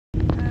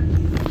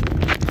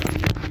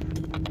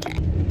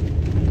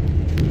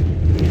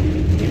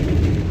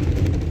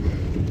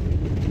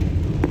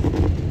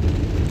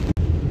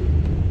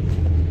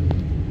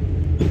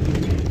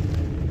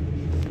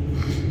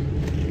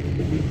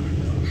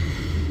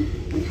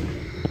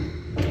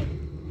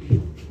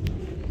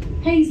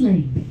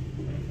Paisley.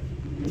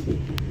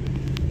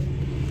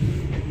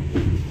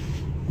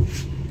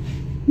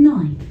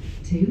 Nine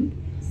to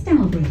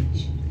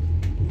Stourbridge.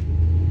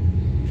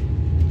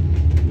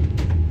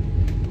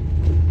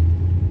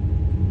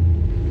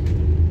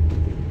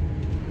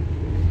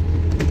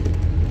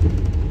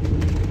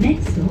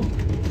 Next stop,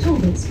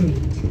 Talbot Street.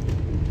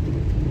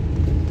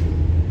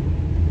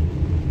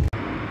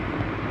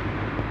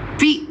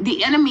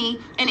 The enemy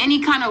and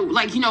any kind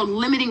of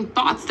limiting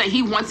thoughts that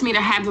he wants me to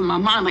have in my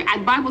mind. Like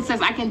the Bible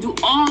says, I can do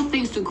all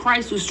things through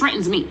Christ who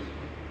strengthens me.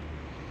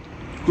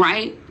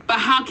 Right? But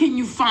how can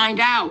you find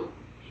out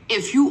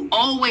if you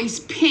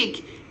always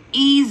pick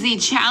easy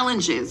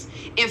challenges?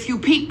 If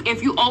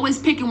you always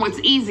picking what's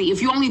easy,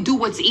 if you only do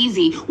what's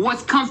easy,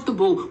 what's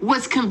comfortable,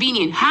 what's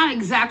convenient, how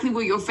exactly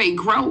will your faith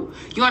grow?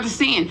 You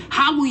understand?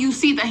 How will you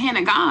see the hand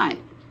of God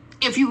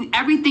if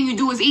everything you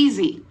do is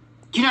easy?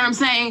 You know what I'm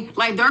saying?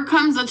 Like there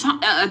comes a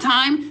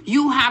time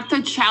you have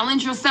to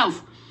challenge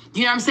yourself.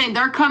 You know what I'm saying?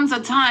 There comes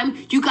a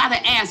time you got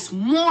to ask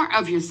more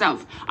of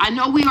yourself. I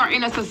know we are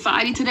in a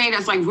society today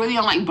that's like really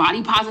on like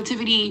body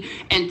positivity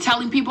and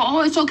telling people,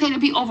 oh, it's okay to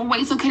be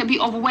overweight. It's okay to be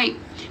overweight.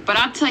 But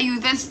I'll tell you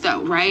this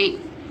though, right?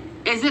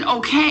 Is it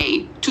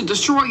okay to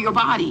destroy your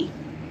body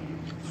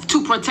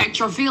to protect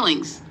your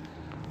feelings?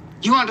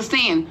 You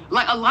understand?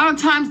 Like a lot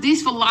of times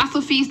these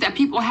philosophies that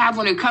people have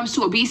when it comes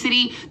to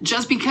obesity,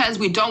 just because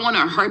we don't want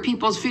to hurt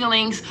people's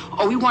feelings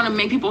or we want to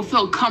make people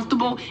feel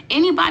comfortable.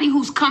 Anybody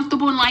who's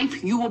comfortable in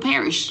life, you will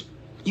perish.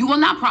 You will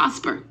not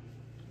prosper.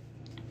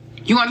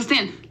 You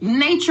understand?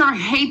 Nature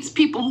hates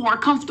people who are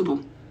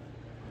comfortable.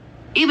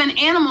 Even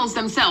animals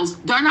themselves,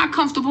 they're not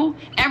comfortable.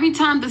 Every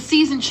time the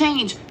season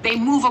change, they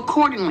move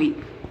accordingly.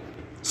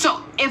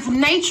 So if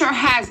nature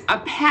has a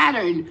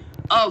pattern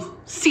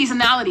of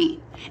seasonality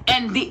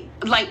and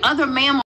other mammals